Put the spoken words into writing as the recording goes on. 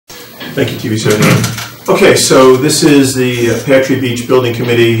Thank you, TV7. Okay, so this is the Pear Beach Building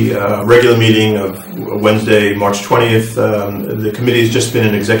Committee regular meeting of Wednesday, March 20th. The committee has just been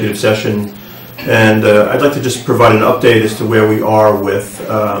in executive session, and I'd like to just provide an update as to where we are with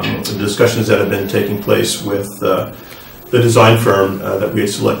the discussions that have been taking place with the design firm that we had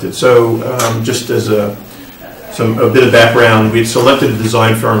selected. So just as a bit of background, we had selected a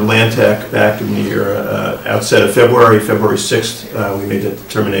design firm, Landtech, back in the year outset of February 6th. We made that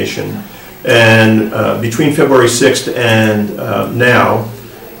determination. And between February 6th and now,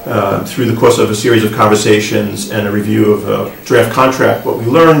 through the course of a series of conversations and a review of a draft contract, what we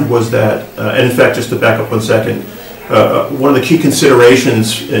learned was that, and in fact, just to back up 1 second, one of the key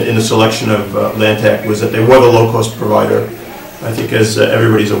considerations in the selection of Landtech was that they were the low-cost provider. I think, as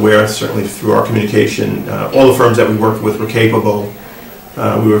everybody's aware, certainly through our communication, all the firms that we worked with were capable.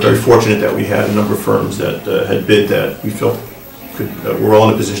 We were very fortunate that we had a number of firms that had bid that we felt were all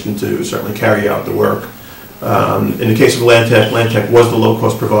in a position to certainly carry out the work. In the case of Landtech was the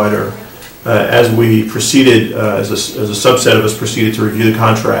low-cost provider. As we proceeded, as a subset of us proceeded to review the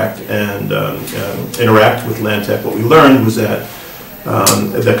contract and interact with Landtech, what we learned was that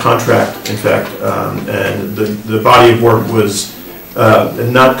the contract, in fact, and the body of work was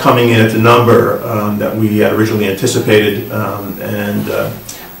not coming in at the number that we had originally anticipated, and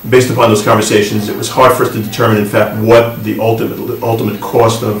based upon those conversations, it was hard for us to determine, in fact, what the ultimate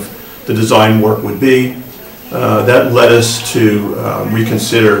cost of the design work would be. That led us to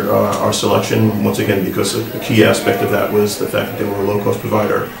reconsider our selection, once again, because a key aspect of that was the fact that they were a low-cost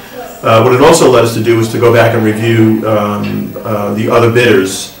provider. What it also led us to do was to go back and review the other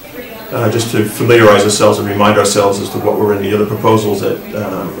bidders, just to familiarize ourselves and remind ourselves as to what were in the other proposals that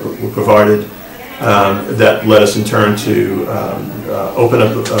were provided. That led us in turn to open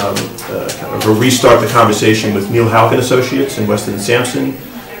up, kind of restart the conversation with Neil Houck and Associates in Weston and Sampson.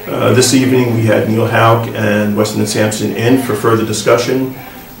 This evening we had Neil Houck and Weston and Sampson in for further discussion.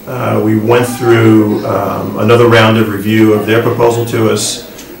 We went through another round of review of their proposal to us.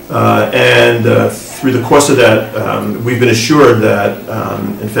 And through the course of that, we've been assured that,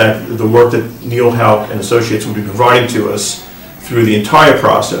 in fact, the work that Neil Houck and Associates will be providing to us through the entire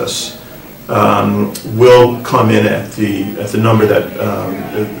process will come in at the number that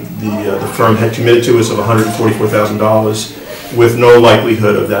the firm had committed to us of $144,000, with no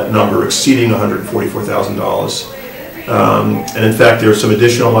likelihood of that number exceeding $144,000. And in fact, there are some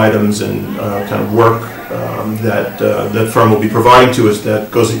additional items and kind of work that firm will be providing to us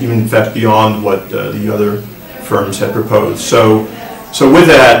that goes even, in fact, beyond what the other firms had proposed. So with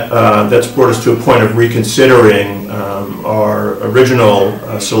that, that's brought us to a point of reconsidering our original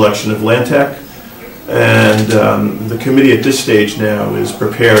selection of Landtech, and the committee at this stage now is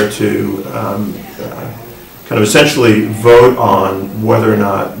prepared to kind of essentially vote on whether or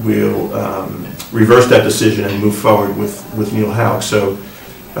not we'll reverse that decision and move forward with Neil Houck. So,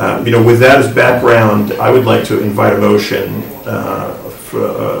 with that as background, I would like to invite a motion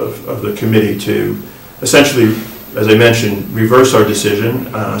of the committee to essentially, as I mentioned, reverse our decision,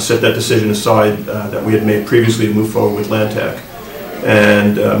 set that decision aside that we had made previously to move forward with Landtech,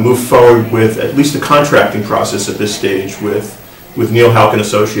 and move forward with at least the contracting process at this stage with Neil Houck and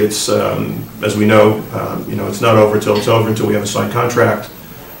Associates. As we know, it's not over until it's over, until we have a signed contract.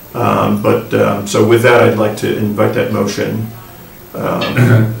 So with that, I'd like to invite that motion.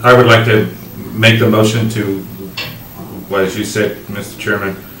 I would like to make the motion to, what as you said, Mr.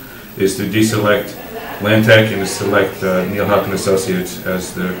 Chairman, is to deselect Landtech and to select Neil Houck and Associates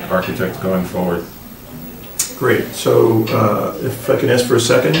as the architect going forward. Great. So if I can ask for a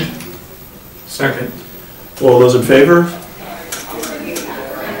second. Second. All those in favor?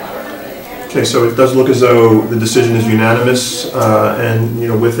 Okay, so it does look as though the decision is unanimous, and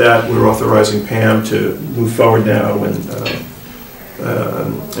with that, we're authorizing Pam to move forward now and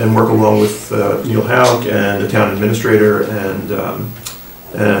work along with Neil Houck and the town administrator,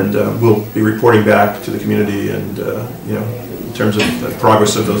 and we'll be reporting back to the community, and in terms of the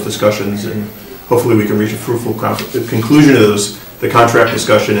progress of those discussions, and hopefully we can reach a fruitful conclusion of the contract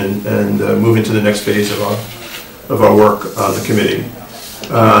discussion and move into the next phase of our work on the committee.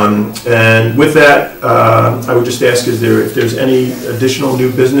 And with that, I would just ask, if there's any additional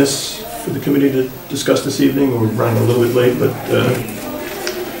new business for the committee to discuss this evening? We're running a little bit late, but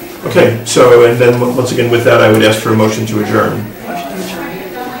okay. So, and then once again, with that, I would ask for a motion to adjourn.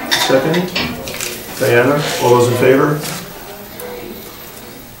 Second, Diana. All those in favor?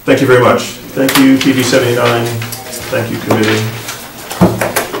 Thank you very much. Thank you, TV79. Thank you, committee.